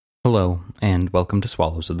Hello, and welcome to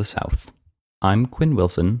Swallows of the South. I'm Quinn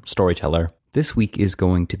Wilson, storyteller. This week is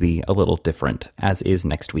going to be a little different, as is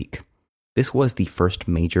next week. This was the first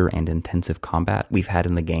major and intensive combat we've had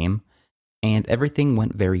in the game, and everything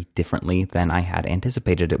went very differently than I had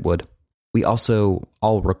anticipated it would. We also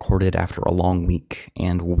all recorded after a long week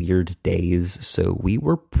and weird days, so we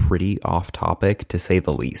were pretty off topic, to say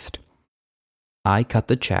the least. I cut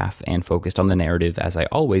the chaff and focused on the narrative as I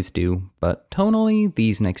always do, but tonally,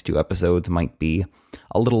 these next two episodes might be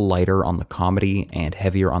a little lighter on the comedy and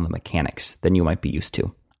heavier on the mechanics than you might be used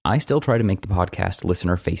to. I still try to make the podcast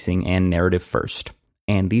listener-facing and narrative first,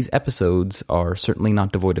 and these episodes are certainly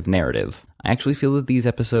not devoid of narrative. I actually feel that these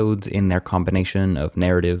episodes, in their combination of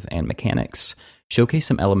narrative and mechanics, showcase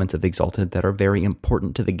some elements of Exalted that are very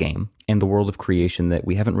important to the game and the world of creation that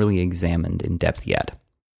we haven't really examined in depth yet.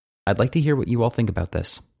 I'd like to hear what you all think about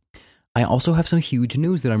this. I also have some huge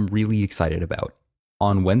news that I'm really excited about.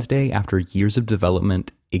 On Wednesday, after years of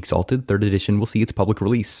development, Exalted 3rd Edition will see its public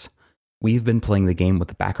release. We've been playing the game with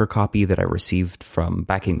the backer copy that I received from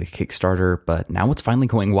backing the Kickstarter, but now it's finally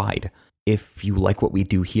going wide. If you like what we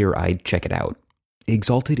do here, I'd check it out.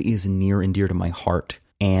 Exalted is near and dear to my heart,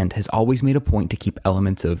 and has always made a point to keep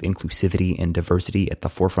elements of inclusivity and diversity at the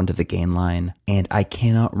forefront of the game line, and I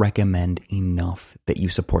cannot recommend enough that you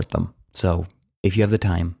support them. So, if you have the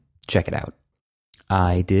time, check it out.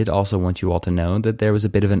 I did also want you all to know that there was a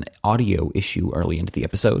bit of an audio issue early into the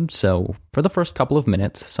episode, so for the first couple of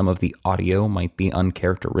minutes, some of the audio might be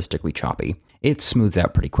uncharacteristically choppy. It smooths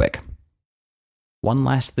out pretty quick. One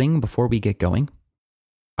last thing before we get going.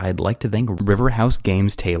 I'd like to thank Riverhouse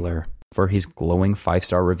Games Taylor for his glowing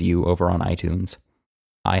 5-star review over on iTunes.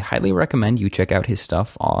 I highly recommend you check out his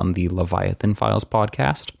stuff on the Leviathan Files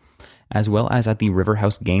podcast, as well as at the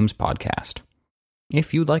Riverhouse Games podcast.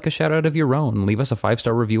 If you'd like a shout out of your own, leave us a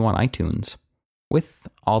 5-star review on iTunes. With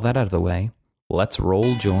all that out of the way, let's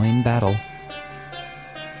roll join battle.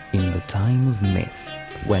 In the time of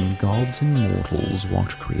myth, when gods and mortals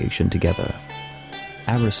walked creation together,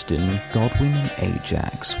 Ariston, Godwyn, and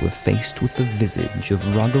Ajax were faced with the visage of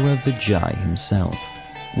Ragara Vijay himself.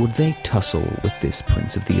 Would they tussle with this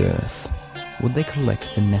prince of the earth? Would they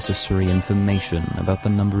collect the necessary information about the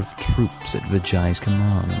number of troops at Vijay's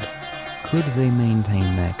command? Could they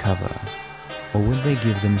maintain their cover? Or would they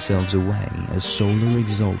give themselves away as Solar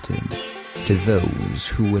Exalted to those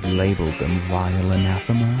who would label them vile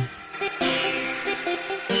anathema?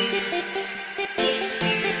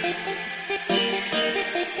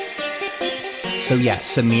 So yeah,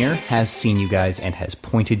 Samir has seen you guys and has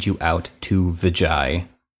pointed you out to Vijay.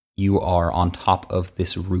 You are on top of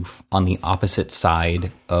this roof on the opposite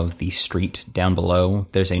side of the street down below.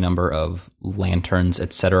 There's a number of lanterns,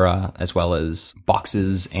 etc., as well as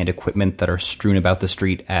boxes and equipment that are strewn about the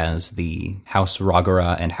street as the House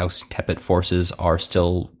Ragara and House Tepet forces are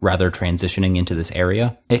still rather transitioning into this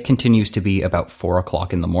area. It continues to be about 4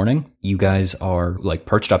 o'clock in the morning. You guys are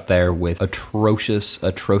perched up there with atrocious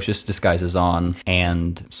disguises on,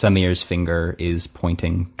 and Samir's finger is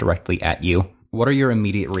pointing directly at you. What are your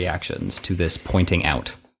immediate reactions to this pointing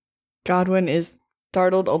out? Godwyn is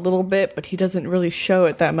startled a little bit, but he doesn't really show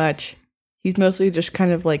it that much. He's mostly just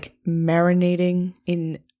kind of marinating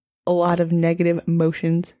in a lot of negative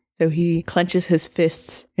emotions. So he clenches his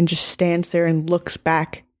fists and just stands there and looks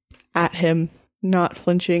back at him, not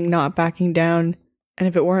flinching, not backing down. And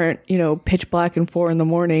if it weren't, pitch black and 4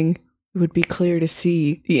 a.m, it would be clear to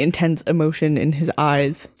see the intense emotion in his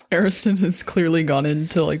eyes. Ariston has clearly gone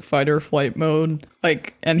into fight or flight mode,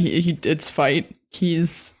 and he it's fight.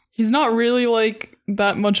 He's not really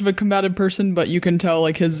that much of a combative person, but you can tell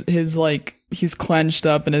his he's clenched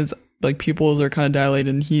up and his pupils are kind of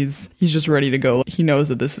dilated, and he's just ready to go. He knows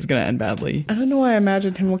that this is gonna end badly. I don't know why I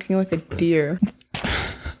imagined him looking like a deer.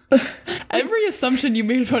 Every assumption you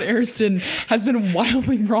made about Ariston has been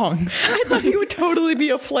wildly wrong. I thought he would totally be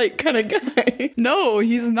a flight kind of guy. No,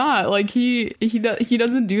 he's not. He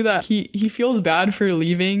doesn't do that. He feels bad for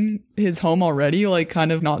leaving his home already,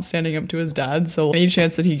 kind of not standing up to his dad. So any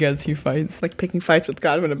chance that he gets, he fights. Picking fights with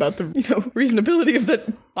Godwyn about the reasonability of that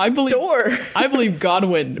door. I believe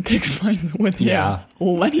Godwyn picks fights with him. Yeah,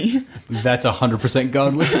 Lenny. That's 100%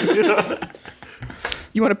 Godwyn.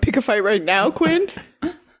 You want to pick a fight right now, Quinn?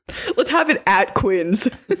 Let's have it at Quinn's.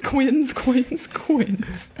 Quinn's.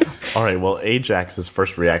 All right, well, Ajax's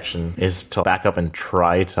first reaction is to back up and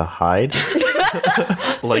try to hide.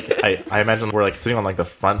 Like, I imagine we're like sitting on like the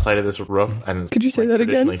front side of this roof, and Could you say like, that again?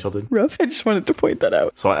 traditionally tilted. Rough. I just wanted to point that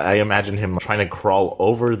out. So I imagine him trying to crawl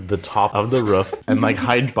over the top of the roof and like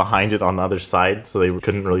hide behind it on the other side so they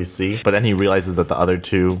couldn't really see. But then he realizes that the other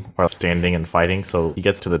two are standing and fighting, so he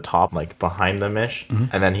gets to the top, like behind them ish,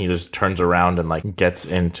 and then he just turns around and like gets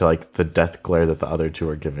into like the death glare that the other two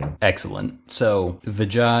are giving. Excellent. So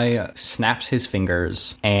Vijay snaps his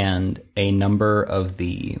fingers, and a number of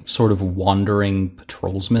the sort of wandering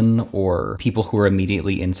patrolsmen or people who are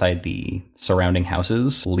immediately inside the surrounding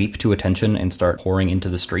houses leap to attention and start pouring into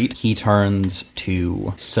the street. He turns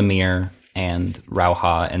to Samir and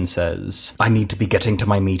Rauha and says, I need to be getting to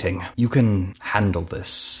my meeting. You can handle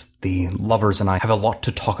this. The lovers and I have a lot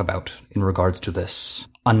to talk about in regards to this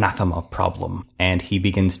anathema problem. And he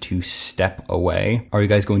begins to step away. Are you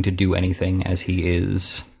guys going to do anything as he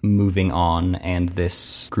is moving on and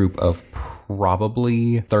this group of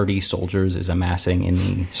probably 30 soldiers is amassing in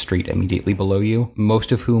the street immediately below you,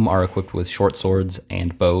 most of whom are equipped with short swords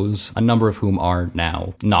and bows, a number of whom are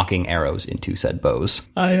now knocking arrows into said bows.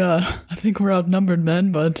 I think we're outnumbered,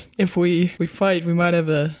 men, but if we fight, we might have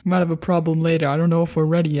a problem later. I don't know if we're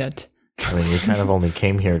ready yet. I mean, we kind of only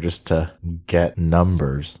came here just to get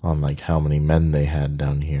numbers on like how many men they had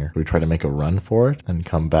down here. We try to make a run for it and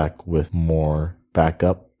come back with more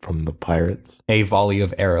backup from the pirates. A volley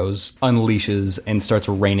of arrows unleashes and starts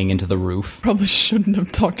raining into the roof. Probably shouldn't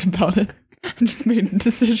have talked about it. I just made a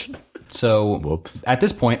decision. So, Whoops. at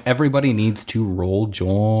this point, everybody needs to roll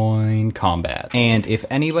join combat. And if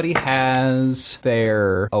anybody has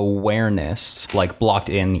their awareness, like, blocked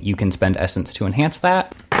in, you can spend essence to enhance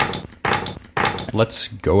that. Let's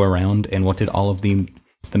go around, and what did all of the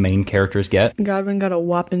main characters get? Godwin got a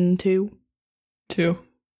whopping 2. 2.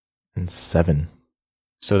 And 7.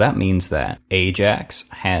 So that means that Ajax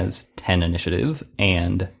has 10 initiative,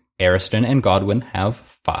 and Ariston and Godwin have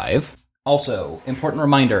 5. Also, important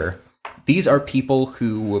reminder, these are people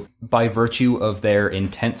who, by virtue of their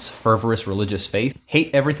intense, fervorous religious faith,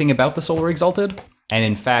 hate everything about the Solar Exalted. And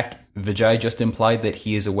in fact, Vijay just implied that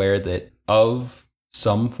he is aware that of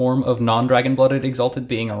some form of non-dragon-blooded Exalted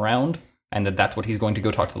being around, and that that's what he's going to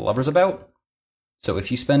go talk to the lovers about. So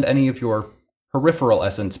if you spend any of your peripheral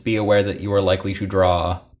essence, be aware that you are likely to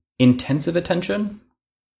draw intensive attention,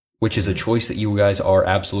 which is a choice that you guys are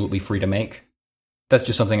absolutely free to make. That's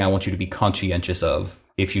just something I want you to be conscientious of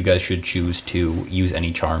if you guys should choose to use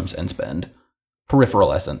any charms and spend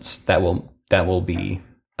peripheral essence. That will be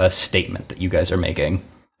a statement that you guys are making.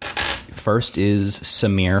 First is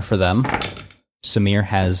Samir for them. Samir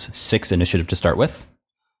has 6 initiative to start with.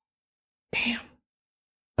 Damn.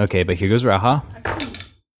 Okay, but here goes Rauha.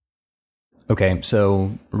 Okay,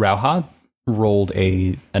 so Rauha rolled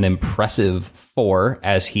an impressive 4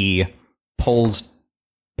 as he pulls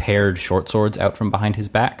paired short swords out from behind his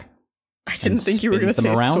back. I didn't think you were going to spins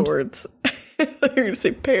them say around. swords. I thought you were going to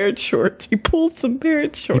say paired shorts. He pulls some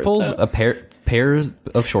paired shorts. He pulls out. a pairs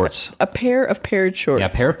of shorts. A pair of paired shorts. Yeah, a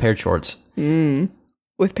pair of paired shorts.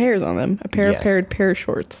 With pairs on them. A pair Yes. of pair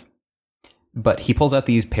shorts. But he pulls out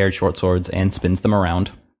these paired short swords and spins them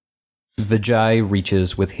around. Vijay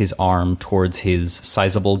reaches with his arm towards his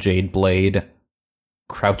sizable jade blade,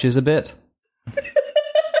 crouches a bit.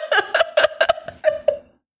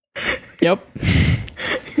 Yep.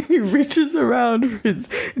 He reaches around for his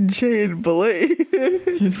jade blade.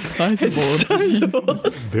 It's sizable. Sizable.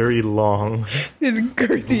 Very long, His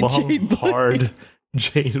girthy long, jade blade. hard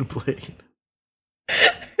jade blade.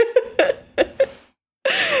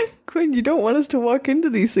 Quinn, you don't want us to walk into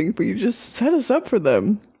these things, but you just set us up for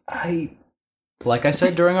them. Like I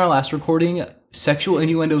said during our last recording, sexual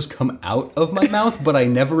innuendos come out of my mouth, but I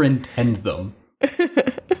never intend them.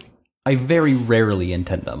 I very rarely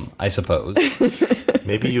intend them, I suppose.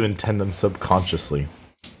 Maybe you intend them subconsciously.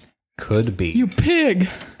 Could be. You pig!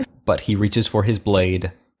 But he reaches for his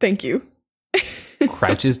blade, Thank you.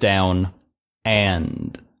 crouches down,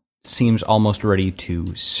 and seems almost ready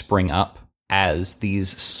to spring up as these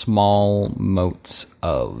small motes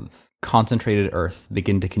of concentrated earth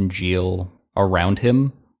begin to congeal around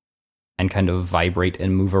him and kind of vibrate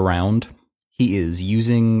and move around. He is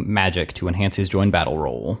using magic to enhance his join battle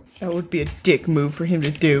roll. That would be a dick move for him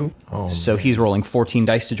to do. Oh, So he's rolling 14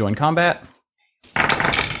 dice to join combat.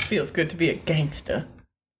 Feels good to be a gangsta.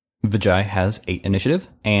 Vijay has 8 initiative.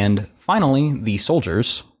 And finally, the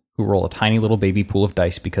soldiers, who roll a tiny little baby pool of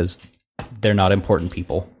dice because they're not important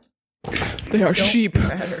people, They are sheep.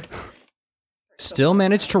 Matter. still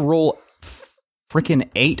manage to roll freaking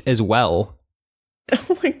 8 as well.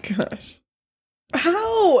 Oh my gosh.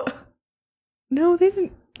 How? No, they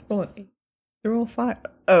didn't roll an 8. They rolled 5.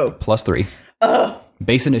 Oh. Plus 3.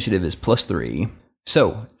 Base initiative is +3.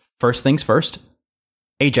 So, first things first,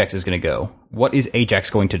 Ajax is going to go. What is Ajax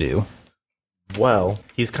going to do? Well,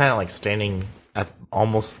 he's kind of like standing at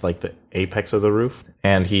almost like the apex of the roof,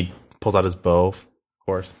 and he pulls out his bow, of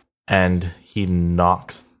course, and he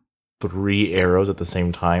knocks 3 arrows at the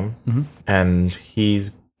same time, and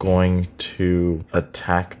he's going to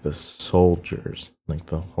attack the soldiers, like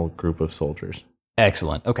the whole group of soldiers.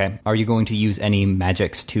 Excellent. Okay. Are you going to use any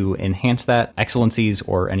magics to enhance that? Excellencies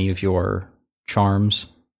or any of your charms?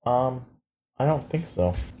 I don't think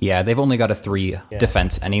so. Yeah, they've only got a 3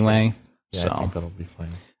 defense anyway. Yeah, so I think that'll be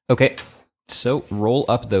fine. Okay. So roll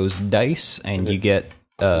up those dice and you get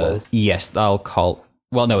close? yes, I'll call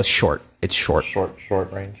well no, it's short. It's short.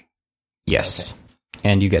 Short range. Yes.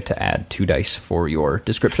 And you get to add 2 dice for your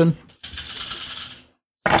description.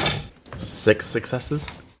 6 successes.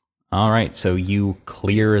 All right, so you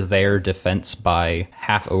clear their defense by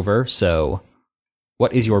half over. So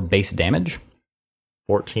what is your base damage?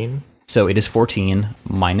 14. So it is 14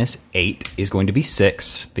 minus 8 is going to be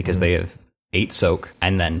 6 because they have 8 soak.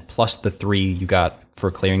 And then plus the 3 you got for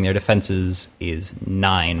clearing their defenses is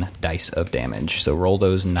 9 dice of damage. So roll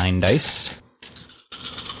those 9 dice.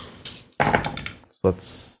 So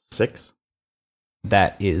that's 6.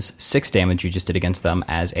 That is 6 damage you just did against them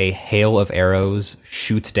as a hail of arrows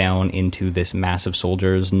shoots down into this mass of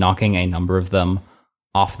soldiers, knocking a number of them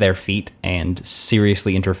off their feet and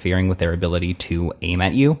seriously interfering with their ability to aim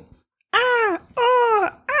at you.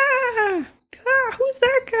 Who's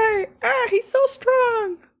that guy? He's so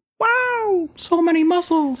strong. Wow. So many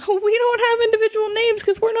muscles. We don't have individual names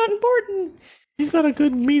because we're not important. He's got a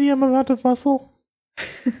good medium amount of muscle.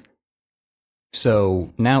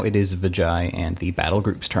 So now it is Vijay and the battle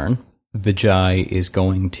group's turn. Vijay is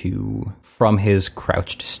going to, from his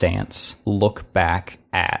crouched stance, look back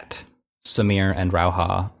at Samir and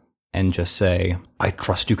Rauha and just say, I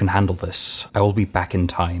trust you can handle this. I will be back in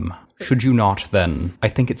time. Should you not, then I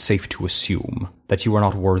think it's safe to assume that you are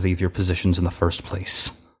not worthy of your positions in the first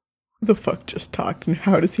place. The fuck just talked, and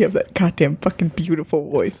how does he have that goddamn fucking beautiful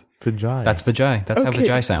voice? Vijay. That's Vijay. That's how Okay.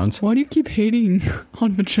 Vijay sounds. Why do you keep hating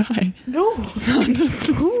on Vijay? No. I'm just,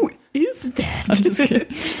 Who is that? I'm just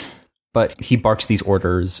kidding. But he barks these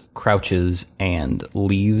orders, crouches, and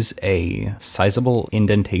leaves a sizable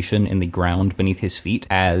indentation in the ground beneath his feet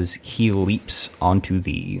as he leaps onto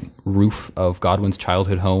the roof of Godwin's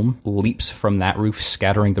childhood home, leaps from that roof,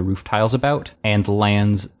 scattering the roof tiles about, and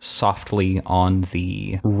lands softly on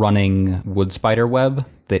the running wood spider web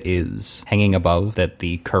that is hanging above that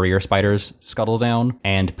the courier spiders scuttle down,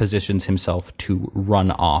 and positions himself to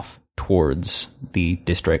run off towards the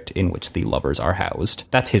district in which the lovers are housed.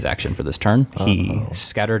 That's his action for this turn. He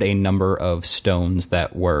scattered a number of stones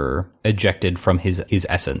that were ejected from his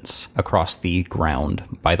essence across the ground,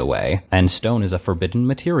 by the way. And stone is a forbidden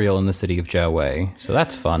material in the city of Jiawei, so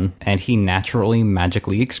that's fun. And he naturally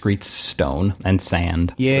magically excretes stone and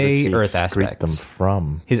sand. Where does Yay, he earth excrete them aspects.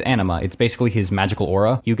 from? His anima, it's basically his magical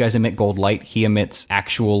aura. You guys emit gold light, he emits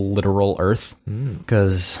actual literal earth,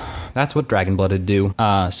 because that's what Dragonblooded do.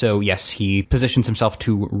 So yes, he positions himself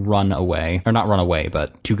to run away, or not run away,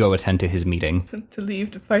 but to go attend to his meeting. To leave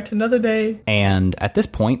to fight another day. And at this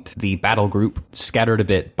point, the battle group, scattered a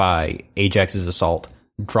bit by Ajax's assault,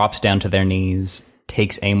 drops down to their knees,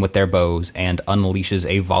 takes aim with their bows, and unleashes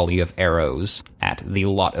a volley of arrows at the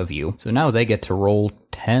lot of you. So now they get to roll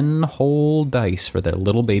 10 whole dice for their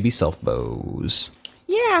little baby self bows.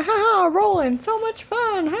 Yeah, haha, rolling. So much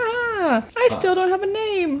fun. Haha. I still don't have a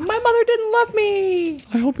name. My mother didn't love me.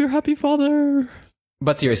 I hope you're happy, father.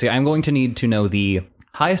 But seriously, I'm going to need to know the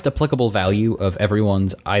highest applicable value of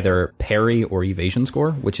everyone's either parry or evasion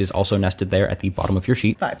score, which is also nested there at the bottom of your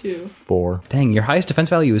sheet. 5. 4. Dang, your highest defense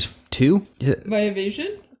value is 2? My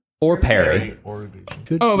evasion? Or parry? Or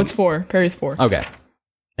evasion. Oh, it's 4. Parry's 4. Okay.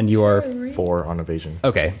 And you are... 4 on evasion.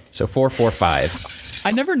 Okay, so 4, 4, 5. I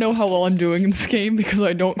never know how well I'm doing in this game because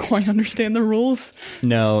I don't quite understand the rules.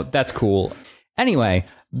 No, that's cool. Anyway,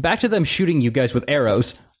 back to them shooting you guys with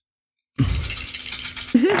arrows.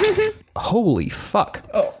 Holy fuck.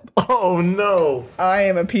 Oh no! I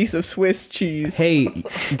am a piece of Swiss cheese. Hey,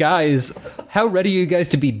 guys, how ready are you guys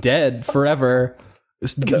to be dead forever?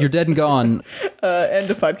 You're dead and gone. End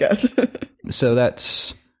of podcast. So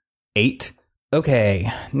that's 8. Okay,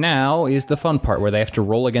 now is the fun part where they have to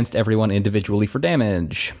roll against everyone individually for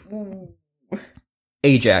damage.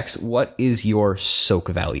 Ajax, what is your soak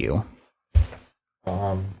value?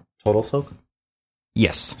 Total soak?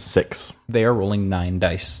 Yes, 6. they are rolling 9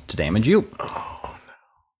 dice to damage you.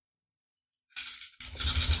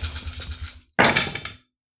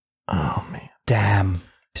 Oh man. Damn.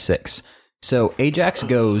 6. So Ajax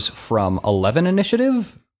goes from 11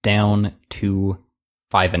 initiative down to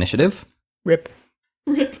 5 initiative. Rip.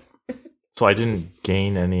 So I didn't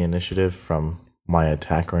gain any initiative from my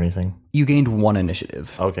attack or anything? You gained 1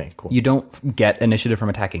 initiative. Okay, cool. You don't get initiative from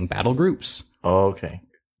attacking battle groups. Okay.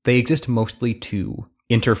 They exist mostly to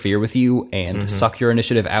interfere with you and suck your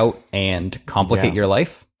initiative out and complicate your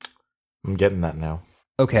life. I'm getting that now.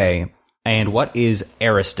 Okay, and what is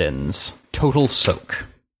Ariston's total soak?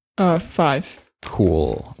 5.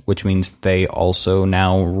 Cool, which means they also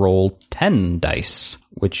now roll 10 dice,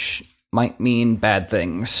 which might mean bad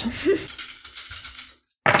things.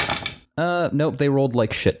 Nope, they rolled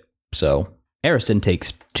like shit. So Ariston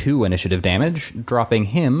takes 2 initiative damage, dropping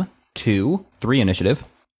him to 3 initiative,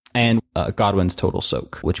 and Godwin's total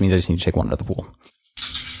soak, which means I just need to take 1 out of the pool.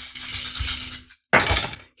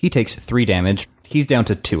 He takes 3 damage. He's down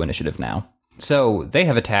to 2 initiative now. So they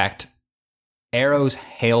have attacked. Arrows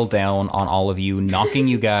hail down on all of you, knocking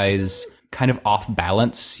you guys kind of off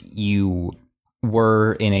balance. You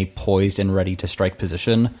were in a poised and ready to strike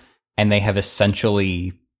position, and they have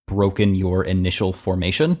essentially broken your initial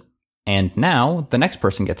formation. And now the next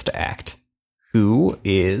person gets to act, who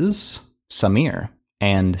is Samir.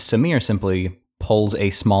 And Samir simply pulls a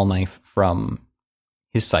small knife from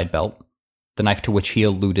his side belt, the knife to which he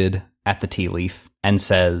alluded at the tea leaf, and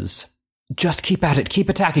says, "Just keep at it, keep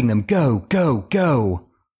attacking them, go, go, go."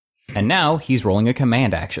 And now he's rolling a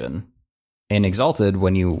command action. In Exalted,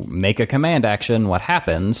 when you make a command action, what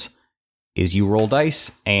happens is you roll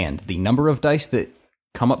dice, and the number of dice that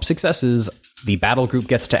come up successes, the battle group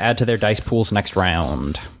gets to add to their dice pools next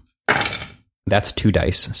round. That's 2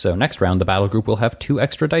 dice. So next round, the battle group will have 2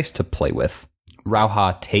 extra dice to play with.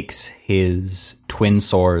 Rauha takes his twin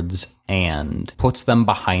swords and puts them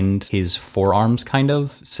behind his forearms, kind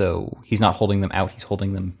of. So he's not holding them out, he's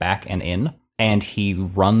holding them back and in. And he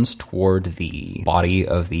runs toward the body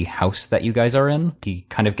of the house that you guys are in. He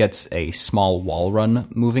kind of gets a small wall run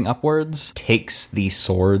moving upwards, takes the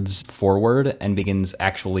swords forward, and begins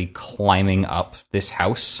actually climbing up this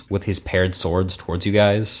house with his paired swords towards you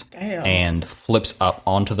guys. Damn. And flips up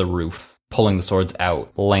onto the roof, pulling the swords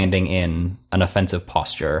out, landing in an offensive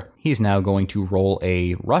posture. He's now going to roll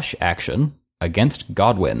a rush action against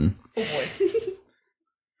Godwin. Oh boy.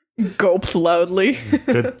 Gulps loudly.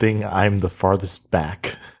 Good thing I'm the farthest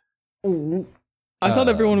back. I thought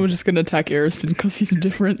everyone was just going to attack Ariston because he's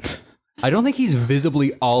different. I don't think he's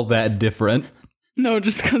visibly all that different. No,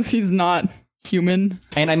 just because he's not human.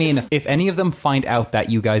 And I mean, if any of them find out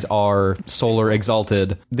that you guys are solar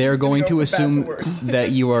exalted, they're going to assume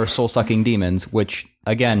that you are soul-sucking demons, which,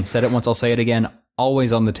 again, said it once, I'll say it again,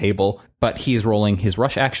 always on the table. But he's rolling his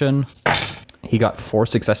rush action. He got 4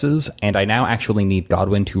 successes, and I now actually need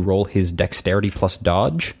Godwin to roll his dexterity plus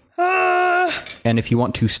dodge. And if you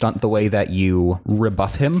want to stunt the way that you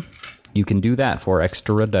rebuff him, you can do that for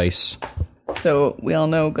extra dice. So we all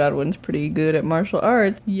know Godwin's pretty good at martial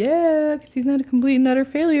arts. Yeah, because he's not a complete and utter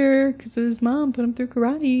failure because his mom put him through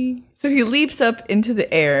karate. So he leaps up into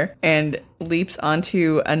the air and leaps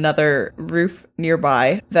onto another roof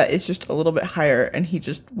nearby that is just a little bit higher, and he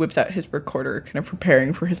just whips out his recorder, kind of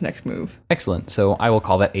preparing for his next move. Excellent. So I will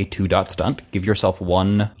call that a 2-dot stunt. Give yourself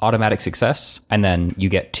 1 automatic success, and then you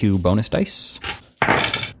get 2 bonus dice.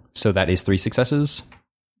 So that is 3 successes.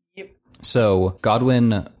 Yep. So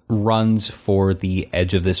Godwin runs for the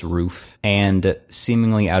edge of this roof, and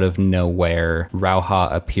seemingly out of nowhere,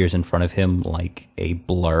 Rauha appears in front of him like a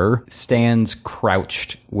blur, stands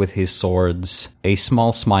crouched with his swords. A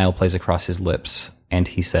small smile plays across his lips, and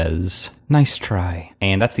he says, "Nice try."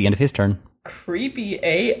 And that's the end of his turn. Creepy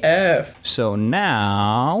AF. So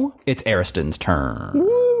now it's Ariston's turn.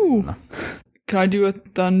 Woo! Can I do a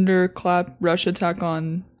thunderclap rush attack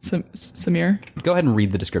on Samir? Go ahead and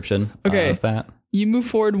read the description of that. You move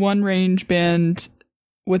forward 1 range band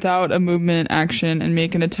without a movement action and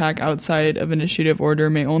make an attack outside of initiative order.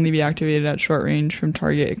 May only be activated at short range from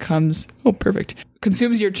target. It comes... Oh, perfect.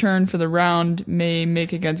 Consumes your turn for the round. May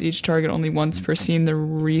make against each target only once per scene. This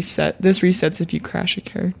resets if you crash a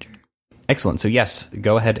character. Excellent. So yes,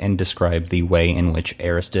 go ahead and describe the way in which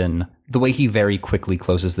Ariston... The way he very quickly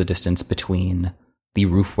closes the distance between the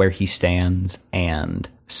roof where he stands and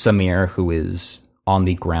Samir, who is on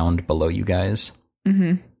the ground below you guys.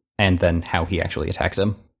 Mm-hmm. And then how he actually attacks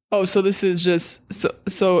him. Oh, so this is just...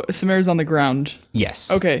 So Samir's on the ground.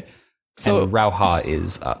 Yes. Okay. So and Rauha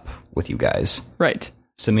is up with you guys. Right.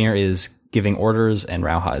 Samir is giving orders and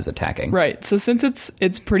Rauha is attacking. Right. So since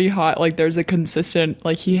it's pretty hot, like there's a consistent...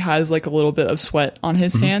 Like he has like a little bit of sweat on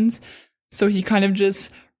his hands. So he kind of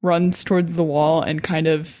just runs towards the wall and kind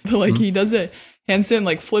of... Like he does a handstand,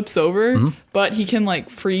 like flips over. But he can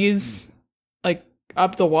like freeze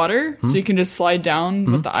up the water, so you can just slide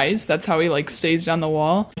down with the ice. That's how he like stays down the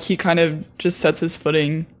wall. He kind of just sets his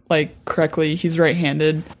footing like correctly. He's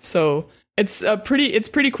right-handed, so it's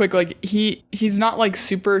pretty quick. Like he's not like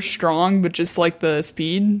super strong, but just like the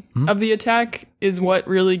speed of the attack is what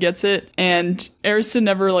really gets it. And Ariston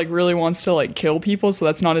never like really wants to like kill people, so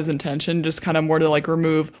that's not his intention. Just kind of more to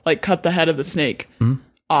like cut the head of the snake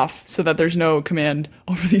off, so that there's no command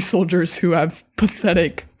over these soldiers who have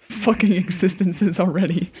pathetic fucking existences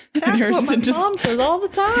already. That's and what my mom says all the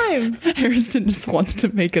time. Ariston just wants to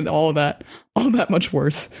make it all that much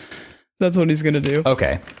worse. That's what he's gonna do.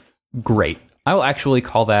 Okay, great. I will actually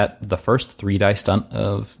call that the first 3 dice stunt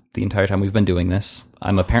of the entire time we've been doing this.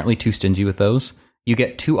 I'm apparently too stingy with those. You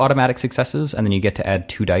get 2 automatic successes, and then you get to add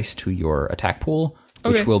 2 dice to your attack pool,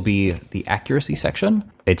 which will be the accuracy section.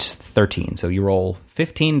 It's 13, so you roll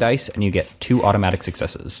 15 dice, and you get 2 automatic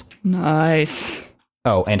successes. Nice.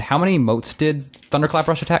 Oh, and how many motes did Thunderclap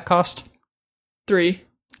Rush attack cost? 3.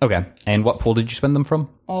 Okay, and what pool did you spend them from?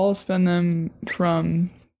 I'll spend them from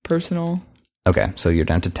personal. Okay, so you're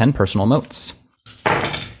down to 10 personal motes.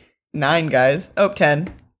 9, guys. Oh,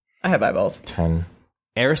 10. I have eyeballs. 10.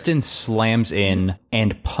 Ariston slams in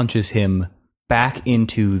and punches him back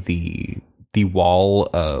into the wall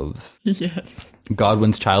of Yes.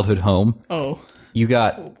 Godwin's childhood home. Oh. You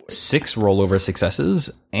got 6 rollover successes,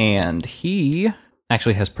 and he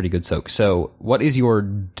actually has pretty good soak. So what is your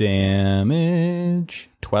damage?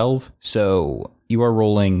 12. So you are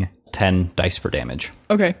rolling 10 dice for damage.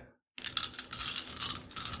 Okay.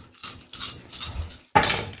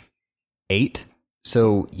 8.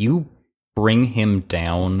 So you bring him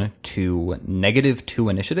down to -2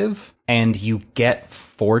 initiative, and you get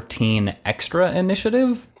 14 extra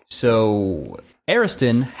initiative. So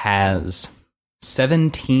Ariston has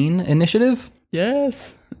 17 initiative.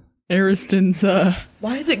 Yes. Ariston's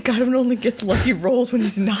Why is it Godwin only gets lucky rolls when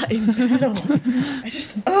he's not in battle?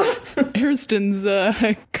 Ariston's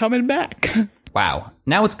coming back. Wow.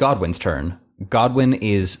 Now it's Godwin's turn. Godwin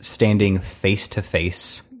is standing face to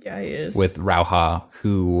face Yeah, he is. with Rauha,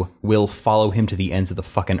 who will follow him to the ends of the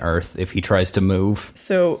fucking earth if he tries to move.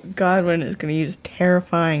 So Godwin is going to use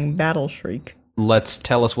Terrifying Battle Shriek. Let's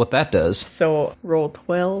tell us what that does. So roll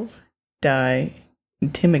 12 die,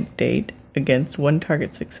 intimidate against 1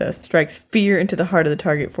 target success. Strikes fear into the heart of the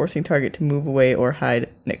target, forcing target to move away or hide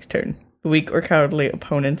next turn. Weak or cowardly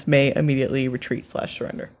opponents may immediately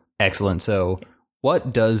retreat/surrender. Excellent. So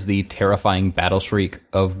what does the terrifying battle shriek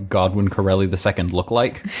of Godwin Corelli II look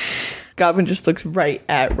like? Godwin just looks right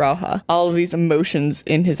at Rauha. All of these emotions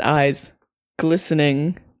in his eyes,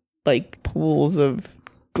 glistening like pools of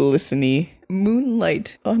glisteny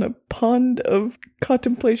moonlight on a pond of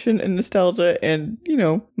contemplation and nostalgia and,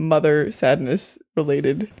 mother sadness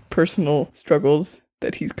related personal struggles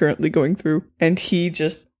that he's currently going through. And he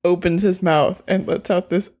just opens his mouth and lets out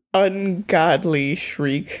this ungodly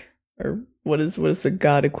shriek. Or what is the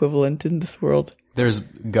god equivalent in this world? There's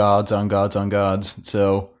gods on gods on gods.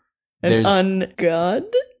 So An there's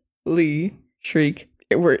ungodly shriek.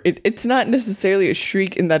 It's not necessarily a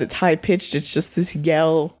shriek in that it's high pitched. It's just this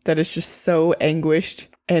yell that is just so anguished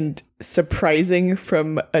and surprising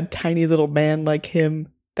from a tiny little man like him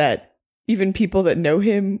that even people that know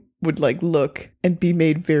him would look and be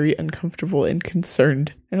made very uncomfortable and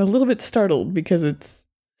concerned and a little bit startled, because it's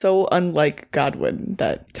so unlike Godwin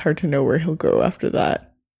that it's hard to know where he'll go after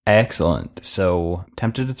that. excellent. So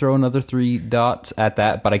tempted to throw another 3 dots at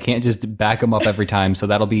that, but I can't just back them up every time. So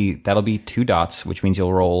that'll be 2 dots, which means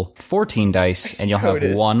you'll roll 14 dice and you'll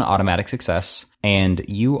have 1 automatic success. And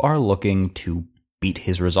you are looking to beat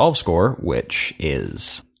his resolve score, which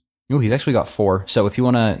is... Oh, he's actually got 4. So if you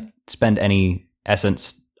want to spend any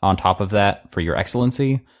essence on top of that for your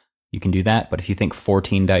excellency, you can do that. But if you think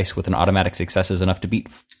 14 dice with an automatic success is enough to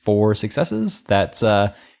beat 4 successes, that's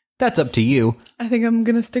up to you. I think I'm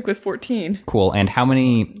going to stick with 14. Cool. And how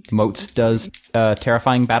many motes does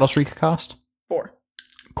Terrifying Battle Shriek cost? 4.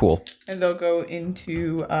 Cool. And they'll go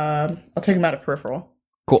into, I'll take them out of peripheral.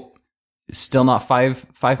 Cool. Still not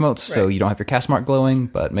five motes, so Right. you don't have your cast mark glowing,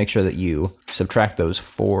 but make sure that you subtract those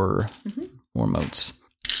 4 motes.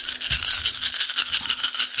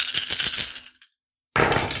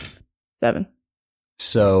 7.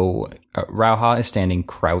 So Rauha is standing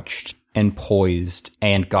crouched and poised,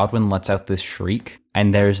 and Godwin lets out this shriek,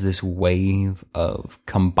 and there's this wave of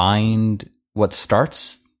combined what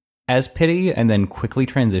starts as pity and then quickly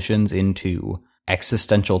transitions into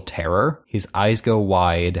existential terror. His eyes go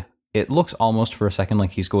wide. It looks almost for a second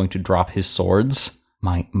like he's going to drop his swords.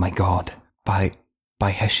 My God, by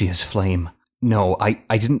Heshia's flame, no,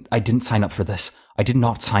 I didn't sign up for this. I did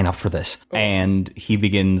not sign up for this. And he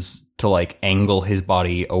begins to like angle his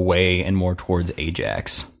body away and more towards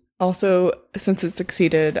Ajax. Also, since it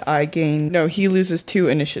succeeded, I gain... No, he loses 2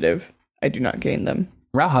 initiative. I do not gain them.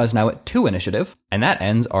 Rauha is now at 2 initiative, and that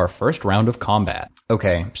ends our first round of combat.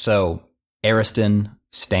 Okay, so Ariston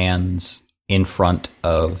stands in front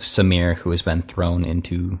of Samir, who has been thrown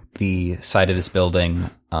into the side of this building,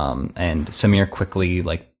 and Samir quickly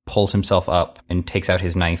like pulls himself up and takes out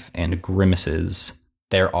his knife and grimaces.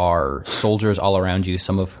 There are soldiers all around you,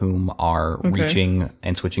 some of whom are reaching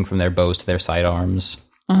and switching from their bows to their sidearms.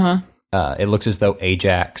 It looks as though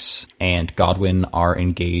Ajax and Godwin are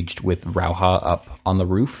engaged with Rauha up on the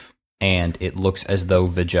roof, and it looks as though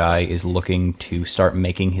Vijay is looking to start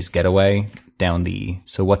making his getaway down the...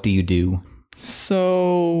 So what do you do?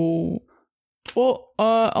 So, well,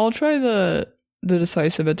 I'll try the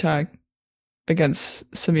decisive attack against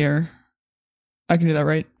Samir. I can do that,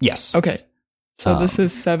 right? Yes. Okay. So this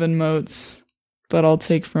is 7 motes that I'll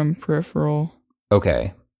take from peripheral.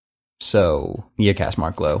 Okay. So you cast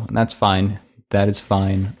Mark Glow, and that's fine. That is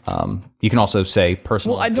fine. You can also say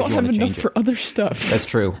personal. Well, I don't have enough for other stuff. That's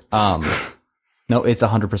true. No, it's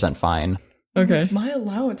 100% fine. Okay. It's my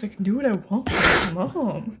allowance. I can do what I want.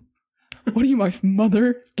 Mom. What are you, my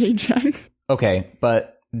mother, Ajax? Okay,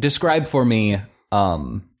 but describe for me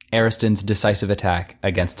Ariston's decisive attack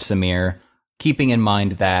against Samir, keeping in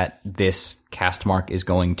mind that this cast mark is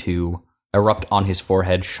going to erupt on his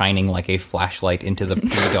forehead, shining like a flashlight into the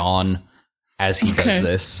pre-dawn as he does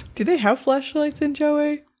this. Do they have flashlights in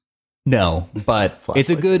Joey? No, but it's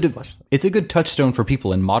a good touchstone for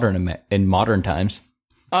people in modern times.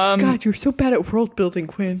 God, you're so bad at world building,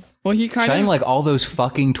 Quinn. Well, he kind shining of like all those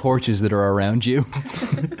fucking torches that are around you.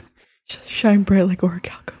 Shine bright like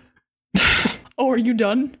orichalcum. Oh, are you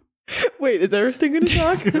done? Wait, is everything going to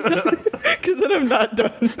talk? Because then I'm not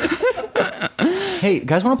done. Hey,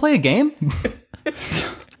 guys, want to play a game?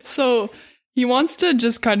 So he wants to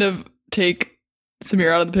just kind of take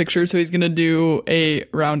Samir out of the picture, so he's gonna do a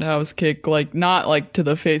roundhouse kick, like not like to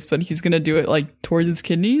the face, but he's gonna do it like towards his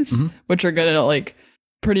kidneys, which are gonna like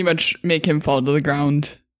pretty much make him fall to the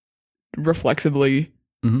ground reflexively.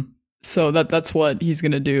 So that's what he's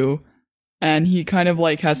gonna do, and he kind of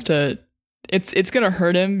like has to. It's gonna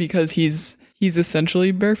hurt him because he's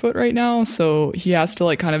essentially barefoot right now, so he has to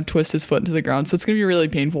like kind of twist his foot into the ground. So it's gonna be really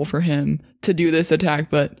painful for him to do this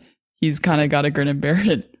attack, but he's kind of got to grin and bear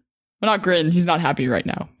it. Well, not grin. He's not happy right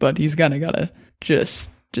now, but he's gotta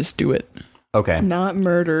just do it. Okay. Not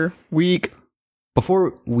murder. Weak.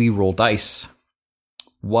 Before we roll dice,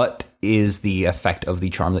 what is the effect of the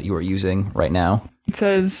charm that you are using right now? It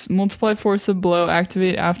says, multiply force of blow,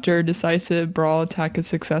 activate after decisive brawl attack is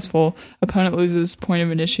successful. Opponent loses point of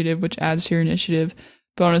initiative, which adds to your initiative.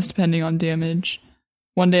 Bonus depending on damage.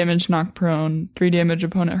 1 damage, knock prone. 3 damage,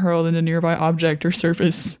 opponent hurled into nearby object or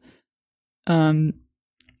surface.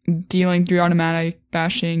 Dealing 3 automatic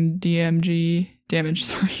bashing DMG damage,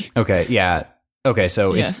 sorry. Okay, yeah. Okay,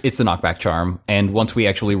 so it's the knockback charm, and once we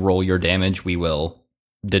actually roll your damage, we will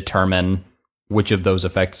determine which of those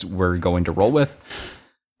effects we're going to roll with.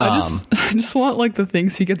 I just want like the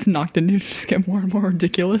things he gets knocked into to just get more and more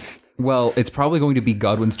ridiculous. Well, it's probably going to be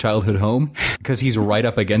Godwin's childhood home, because he's right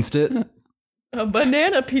up against it. A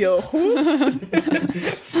banana peel.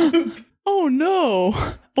 Oh no!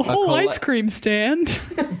 A whole ice cream stand.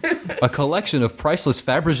 A collection of priceless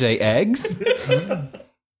Fabergé eggs. I'm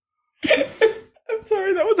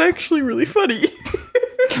sorry, that was actually really funny.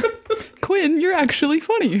 Quinn, you're actually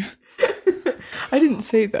funny. I didn't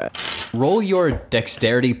say that. Roll your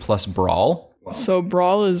dexterity plus brawl. So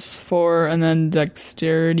brawl is 4, and then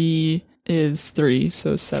dexterity is 3,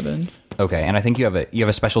 so 7. Okay, and I think you have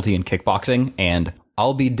a specialty in kickboxing, and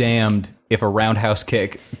I'll be damned if a roundhouse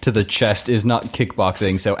kick to the chest is not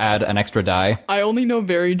kickboxing, so add an extra die. I only know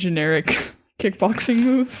very generic kickboxing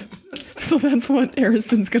moves, so that's what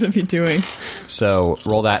Ariston's gonna be doing. So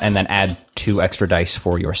roll that and then add 2 extra dice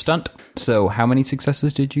for your stunt. So how many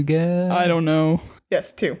successes did you get? I don't know.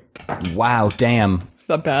 Yes, 2. Wow, damn. Is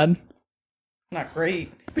that bad? Not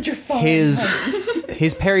great. But you're fine.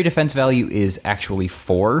 His parry defense value is actually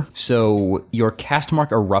 4, so your cast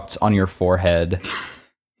mark erupts on your forehead.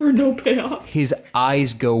 For no payoff. His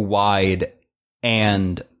eyes go wide,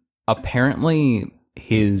 and apparently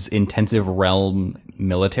his intensive realm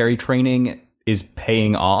military training is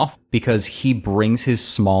paying off, because he brings his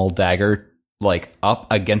small dagger like up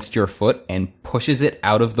against your foot and pushes it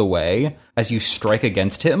out of the way as you strike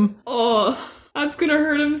against him. Oh, that's gonna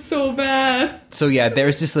hurt him so bad. So yeah,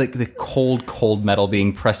 there's just like the cold metal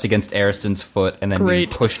being pressed against Ariston's foot and then being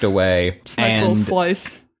pushed away. Just nice little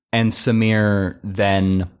slice. And Samir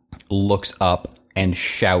then looks up and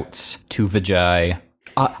shouts to Vijay,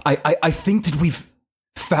 I think that we've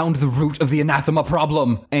found the root of the anathema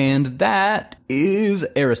problem. And that is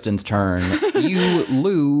Ariston's turn. You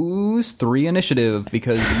lose 3 initiative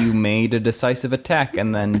because you made a decisive attack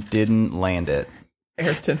and then didn't land it.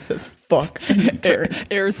 Ariston says, fuck.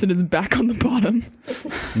 Ariston is back on the bottom.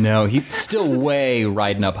 No, he's still way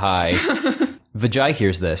riding up high. Vijay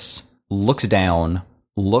hears this, looks down,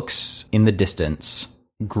 looks in the distance,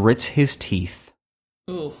 grits his teeth,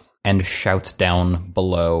 and shouts down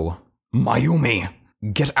below, Mayumi,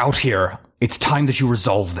 get out here. It's time that you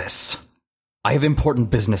resolve this. I have important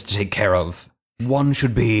business to take care of. One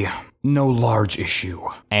should be no large issue.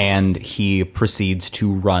 And he proceeds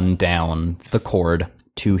to run down the cord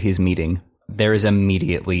to his meeting. There is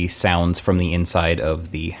immediately sounds from the inside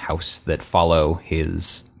of the house that follow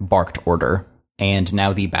his barked order. And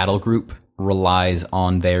now the battle group relies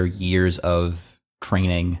on their years of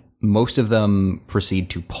training. Most of them proceed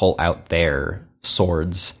to pull out their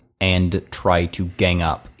swords and try to gang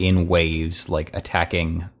up in waves, like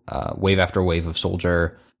attacking wave after wave of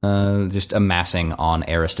soldier, just amassing on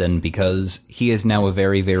Ariston because he is now a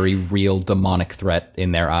very, very real demonic threat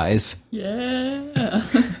in their eyes. Yeah.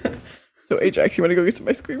 So Ajax, you want to go get some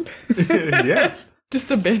ice cream? Yeah.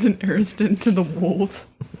 Just abandon Ariston to the wolf.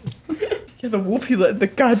 Yeah, the wolf he let in the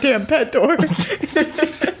goddamn pet door.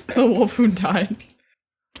 The wolf who died.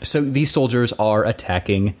 So these soldiers are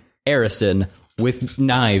attacking Ariston with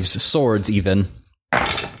knives, swords even.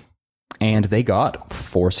 And they got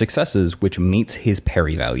 4 successes, which meets his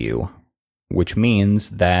parry value, which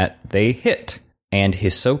means that they hit. And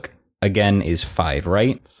his soak, again, is 5,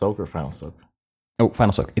 right? Soak or final soak? Oh,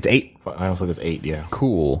 final soak. It's 8. Final soak is 8, yeah.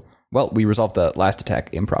 Cool. Well, we resolved the last attack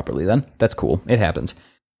improperly then. That's cool. It happens.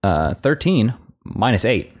 13 minus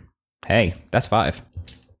 8. Hey, that's 5.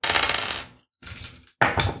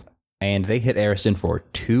 And they hit Ariston for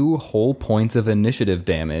 2 whole points of initiative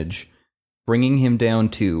damage, bringing him down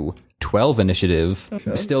to 12 initiative,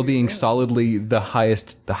 still being solidly the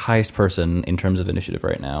highest person in terms of initiative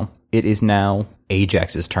right now. It is now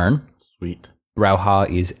Ajax's turn. Sweet. Rauha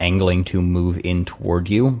is angling to move in toward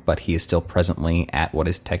you, but he is still presently at what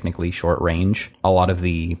is technically short range. A lot of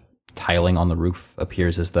the tiling on the roof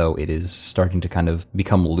appears as though it is starting to kind of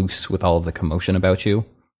become loose with all of the commotion about you.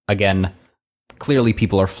 Again, clearly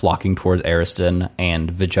people are flocking towards Ariston,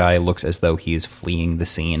 and Vijay looks as though he is fleeing the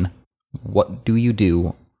scene. What do you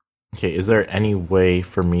do? Okay, is there any way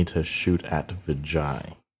for me to shoot at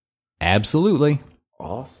Vijay? Absolutely.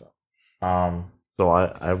 Awesome. So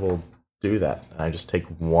I will do that. And I just take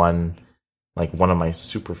one of my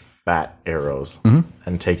super fat arrows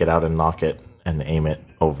and take it out and knock it and aim it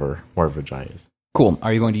over where Vijay is. Cool.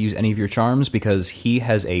 Are you going to use any of your charms? Because he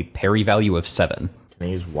has a parry value of 7. Can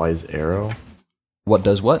I use Wise Arrow? What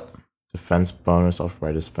does what? Defense bonus off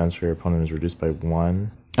by defense for your opponent is reduced by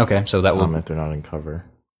 1. Okay, so that will... if they're not in cover.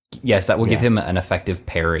 Yes, that will give him an effective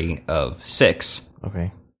parry of 6.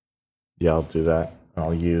 Okay. Yeah, I'll do that.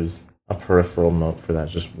 I'll use a peripheral mote for that,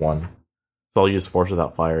 just 1. So I'll use Force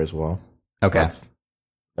Without Fire as well. Okay. That's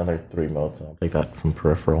another 3 motes. I'll take that from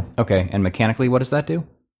peripheral. Okay, and mechanically, what does that do?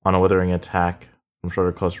 On a withering attack from short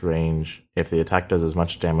or close range, if the attack does as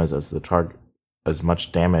much damage as the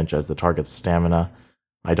target's stamina,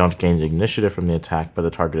 I don't gain the initiative from the attack, but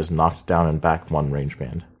the target is knocked down and back 1 range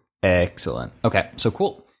band. Excellent. Okay, so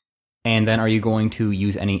cool. And then are you going to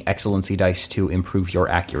use any excellency dice to improve your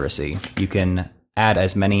accuracy? You can add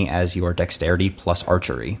as many as your dexterity plus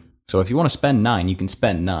archery. So if you want to spend 9, you can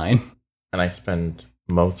spend 9. And I spend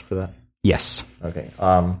motes for that? Yes. Okay.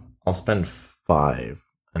 I'll spend 5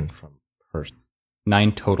 and from person.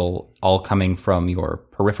 9 total, all coming from your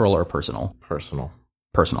peripheral or personal? Personal.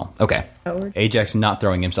 Personal. Okay. Ajax not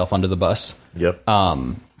throwing himself under the bus. Yep.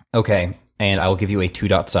 Okay, and I will give you a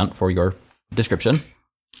 2-dot stunt for your description.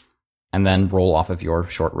 And then roll off of your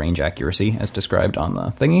short range accuracy as described on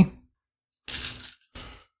the thingy.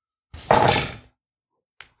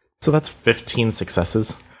 So that's 15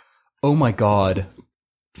 successes. Oh my god.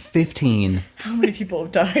 15. How many people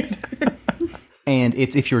have died? And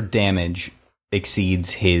it's if your damage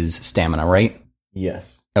exceeds his stamina, right?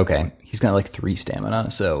 Yes. Okay, he's got like 3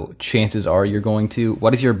 stamina, so chances are you're going to...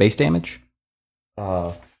 What is your base damage?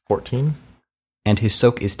 14. And his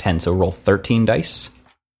soak is 10, so roll 13 dice.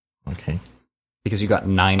 Okay. Because you got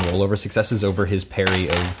 9 rollover successes over his parry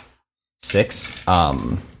of 6.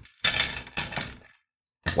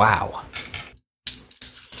 Wow.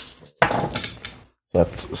 So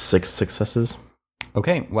that's 6 successes.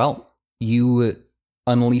 Okay, well, you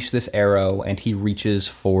unleash this arrow, and he reaches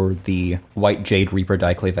for the white Jade Reaper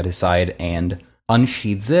Dieclave at his side and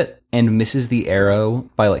unsheathes it, and misses the arrow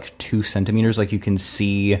by like 2 centimeters. Like you can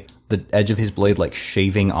see the edge of his blade like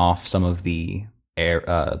shaving off some of the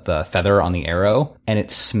feather on the arrow, and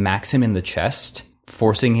it smacks him in the chest,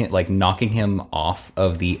 forcing it, like knocking him off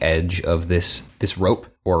of the edge of this rope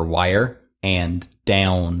or wire and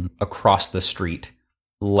down across the street,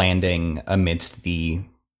 landing amidst the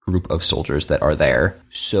group of soldiers that are there.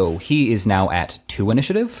 So he is now at 2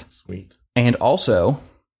 initiative. Sweet. And also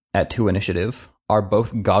at 2 initiative are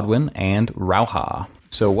both Godwin and Rauha.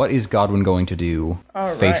 So what is Godwin going to do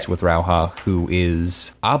faced with Rauha, who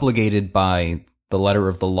is obligated by the letter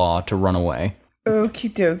of the law to run away?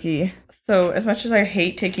 Okie dokie. So as much as I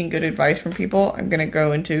hate taking good advice from people, I'm going to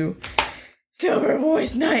go into Silver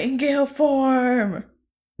Voice Nightingale form.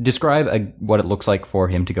 Describe what it looks like for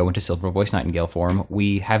him to go into Silver Voice Nightingale form.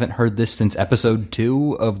 We haven't heard this since episode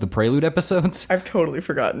 2 of the Prelude episodes. I've totally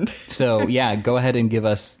forgotten. So yeah, go ahead and give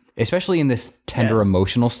us, especially in this tender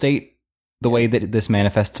emotional state, the way that this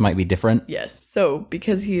manifests might be different. Yes. So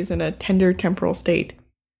because he is in a tender temporal state,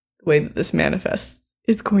 the way that this manifests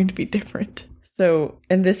is going to be different. So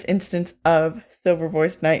in this instance of Silver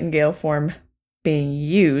Voice Nightingale form being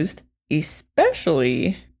used,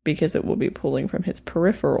 especially because it will be pulling from his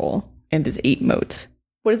peripheral and his 8 motes.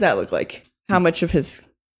 What does that look like? How much of his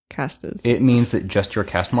cast is? It means that just your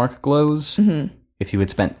cast mark glows. Mm-hmm. If you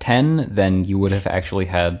had spent 10, then you would have actually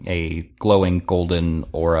had a glowing golden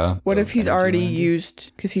aura. What if he's already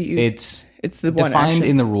used? Because he used. It's the one defined action.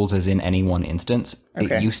 in the rules as in any one instance.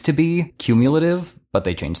 Okay. It used to be cumulative, but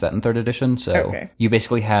they changed that in 3rd edition. So you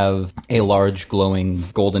basically have a large glowing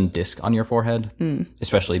golden disc on your forehead,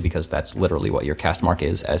 especially because that's literally what your cast mark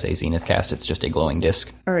is as a zenith cast. It's just a glowing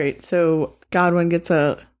disc. All right, so Godwin gets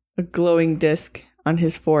a glowing disc on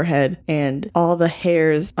his forehead, and all the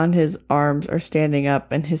hairs on his arms are standing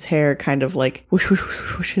up, and his hair kind of like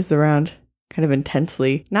whooshes around kind of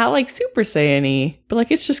intensely. Not like Super Saiyan-y, but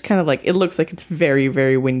like it's just kind of like, it looks like it's very,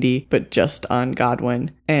 very windy, but just on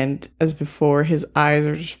Godwin. And as before, his eyes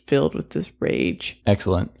are just filled with this rage.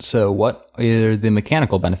 Excellent. So what are the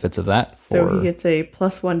mechanical benefits of that? So he gets a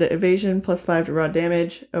 +1 to evasion, +5 to raw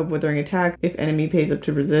damage, a withering attack. If enemy pays up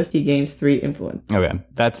to resist, he gains 3 influence. Okay,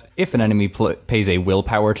 that's if an enemy pays a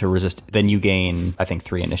willpower to resist, then you gain, I think,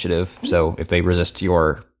 3 initiative. So if they resist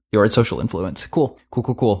your social influence. Cool.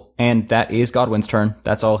 And that is Godwin's turn.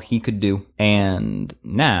 That's all he could do. And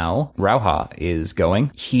now Rauha is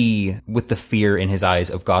going. He, with the fear in his eyes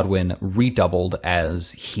of Godwin, redoubled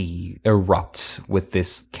as he erupts with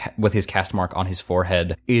his cast mark on his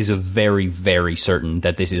forehead, is very, very certain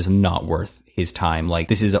that this is not worth his time. Like,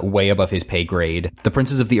 this is way above his pay grade. The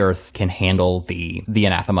princes of the earth can handle the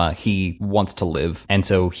anathema. He wants to live. And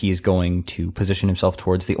so he is going to position himself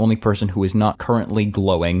towards the only person who is not currently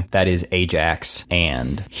glowing. That is Ajax.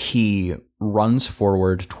 And he runs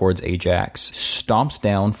forward towards Ajax, stomps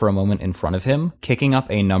down for a moment in front of him, kicking up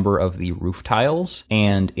a number of the roof tiles,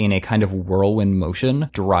 and in a kind of whirlwind motion,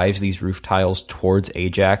 drives these roof tiles towards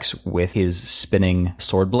Ajax with his spinning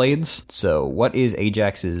sword blades. So what is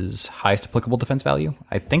Ajax's highest applicable defense value?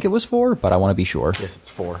 I think it was 4, but I want to be sure. Yes, it's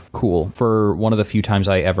 4. Cool. For one of the few times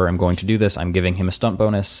I ever am going to do this, I'm giving him a stunt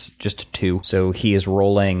bonus, just 2. So he is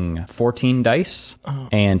rolling 14 dice,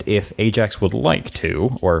 and if Ajax would like to,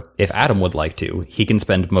 or if Adam would like to, he can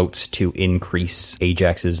spend motes to increase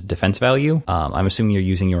Ajax's defense value. I'm assuming you're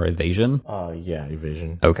using your evasion. Yeah,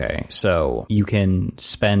 evasion. Okay, so you can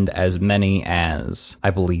spend as many as,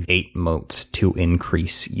 I believe, 8 motes to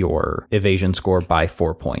increase your evasion score by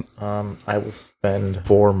 4 points. I will spend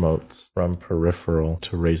 4 motes from peripheral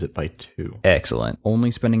to raise it by 2. Excellent.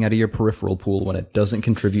 Only spending out of your peripheral pool when it doesn't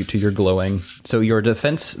contribute to your glowing. So your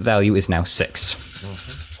defense value is now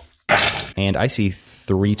 6. And I see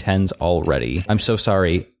 3 10s already. I'm so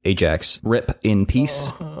sorry, Ajax. Rip in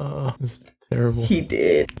peace. This is terrible. He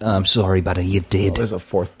did. I'm sorry, buddy. You did. There's a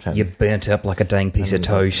 4th 10. You burnt up like a dang piece of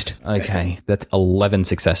toast. Okay, that's 11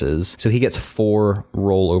 successes. So he gets 4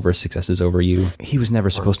 rollover successes over you. He was never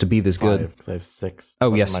supposed to be this good. 5, 'cause I have 6.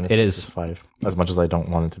 Oh, yes, Minus it 6 is. 5. As much as I don't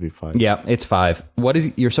want it to be 5. Yeah, it's 5. What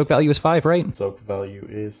is your soak value is 5, right? Soak value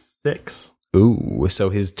is 6. Ooh, so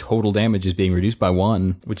his total damage is being reduced by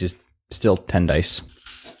 1, which is still 10 dice.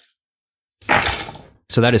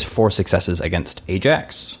 So that is 4 successes against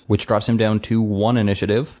Ajax, which drops him down to 1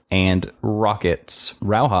 initiative, and rockets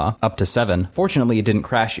Rauha up to 7. Fortunately, it didn't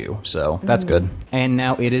crash you, so that's good. And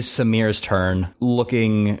now it is Samir's turn.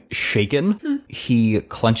 Looking shaken, he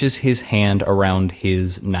clenches his hand around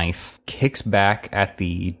his knife, kicks back at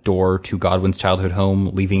the door to Godwin's childhood home,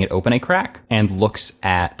 leaving it open a crack, and looks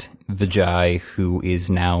at Vijay, who is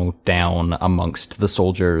now down amongst the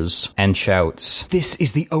soldiers, and shouts, "This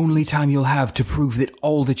is the only time you'll have to prove that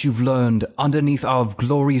all that you've learned underneath our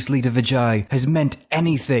glorious leader Vijay has meant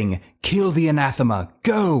anything. Kill the anathema.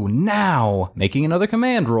 Go, now!" Making another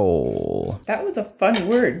command roll. That was a fun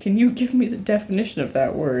word. Can you give me the definition of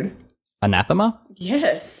that word? Anathema?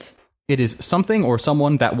 Yes. It is something or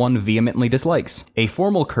someone that one vehemently dislikes. A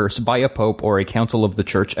formal curse by a pope or a council of the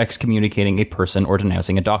church excommunicating a person or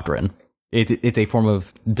denouncing a doctrine. It's a form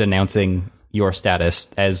of denouncing your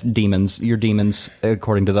status as demons, your demons,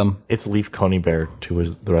 according to them. It's Leaf Coney Bear to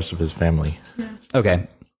the rest of his family. Okay,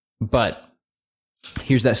 but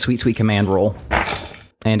here's that sweet, sweet command roll.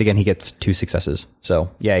 And again, he gets 2 successes,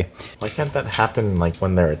 so yay. Why can't that happen like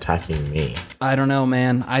when they're attacking me? I don't know,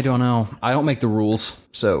 man. I don't know. I don't make the rules.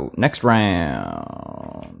 So, next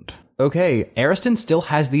round. Okay, Ariston still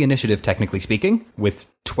has the initiative, technically speaking, with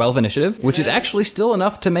 12 initiative, which is actually still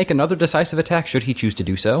enough to make another decisive attack should he choose to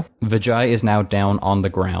do so. Vijay is now down on the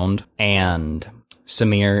ground, and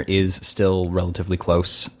Samir is still relatively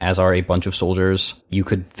close, as are a bunch of soldiers. You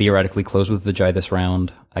could theoretically close with Vijay this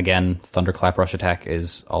round. Again, Thunderclap Rush Attack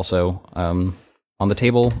is also on the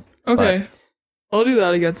table. Okay. I'll do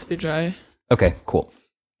that against Vijay. Okay, cool.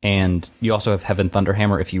 And you also have Heaven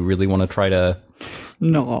Thunderhammer if you really want to try to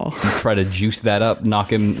juice that up,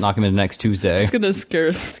 knock him into next Tuesday. It's gonna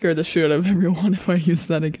scare the shit out of everyone if I use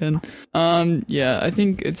that again. Yeah, I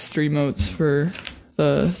think it's 3 motes for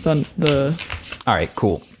the All right,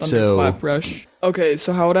 cool. Thunderclap Rush. Okay,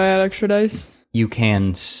 so how would I add extra dice? You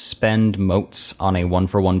can spend motes on a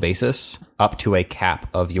 1-for-1 basis up to a cap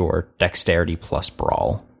of your Dexterity plus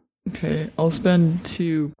Brawl. Okay, I'll spend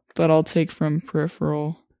 2 that I'll take from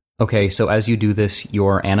Peripheral. Okay, so as you do this,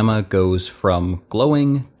 your anima goes from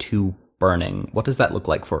glowing to burning. What does that look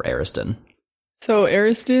like for Ariston? So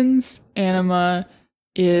Ariston's anima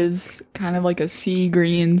is kind of like a sea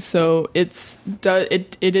green, so it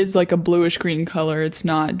is like a bluish green color. It's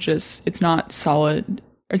not solid.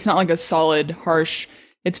 It's not like a solid, harsh.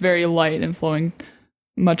 It's very light and flowing,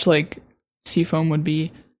 much like sea foam would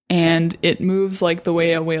be. And it moves like the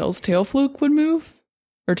way a whale's tail fluke would move,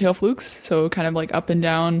 or tail flukes. So kind of like up and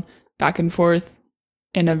down, back and forth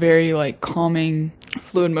in a very like calming,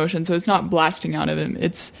 fluid motion. So it's not blasting out of him.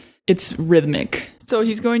 It's rhythmic. So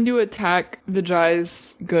he's going to attack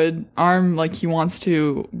Vijay's good arm, like he wants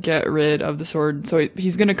to get rid of the sword. So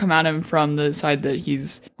he's going to come at him from the side that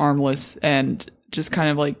he's armless and just kind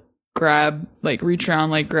of like grab, like reach around,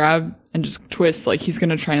 like grab and just twist. Like he's going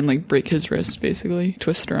to try and like break his wrist, basically.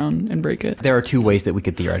 Twist it around and break it. There are 2 ways that we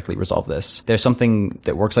could theoretically resolve this. There's something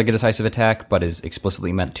that works like a decisive attack, but is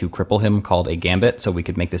explicitly meant to cripple him, called a gambit. So we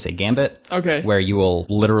could make this a gambit. Okay. Where you will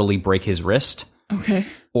literally break his wrist. Okay.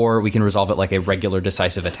 Or we can resolve it like a regular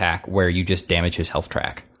decisive attack where you just damage his health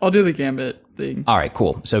track. I'll do the gambit thing. All right,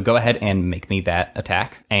 cool. So go ahead and make me that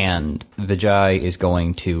attack. And Vijay is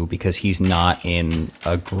going to, because he's not in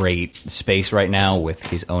a great space right now with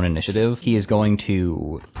his own initiative, he is going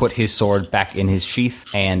to put his sword back in his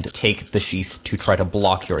sheath and take the sheath to try to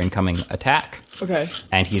block your incoming attack. Okay.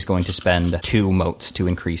 And he's going to spend 2 motes to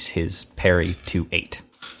increase his parry to 8.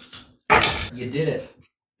 You did it.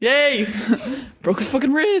 Yay! Broke his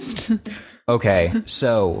fucking wrist! Okay,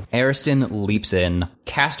 so Ariston leaps in,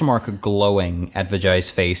 cast mark glowing at Vijay's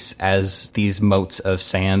face as these motes of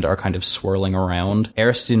sand are kind of swirling around.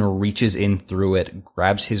 Ariston reaches in through it,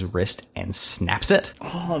 grabs his wrist, and snaps it.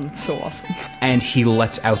 Oh, that's so awesome. And he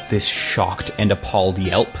lets out this shocked and appalled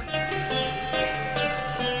yelp.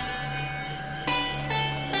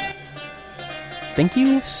 Thank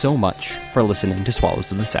you so much for listening to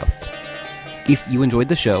Swallows of the South. If you enjoyed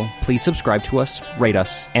the show, please subscribe to us, rate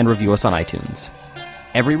us, and review us on iTunes.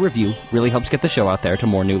 Every review really helps get the show out there to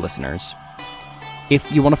more new listeners.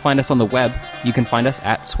 If you want to find us on the web, you can find us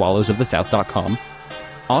at swallowsofthesouth.com,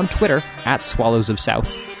 on Twitter at swallowsofsouth,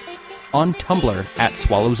 on Tumblr at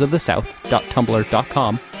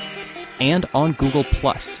swallowsofthesouth.tumblr.com, and on Google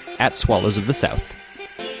Plus at Swallows of the South.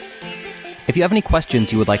 If you have any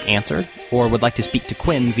questions you would like answered, or would like to speak to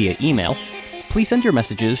Quinn via email, please send your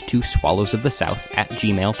messages to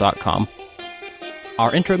swallowsofthesouth@gmail.com.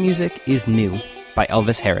 Our intro music is New by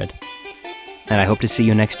Elvis Herod. And I hope to see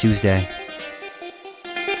you next Tuesday.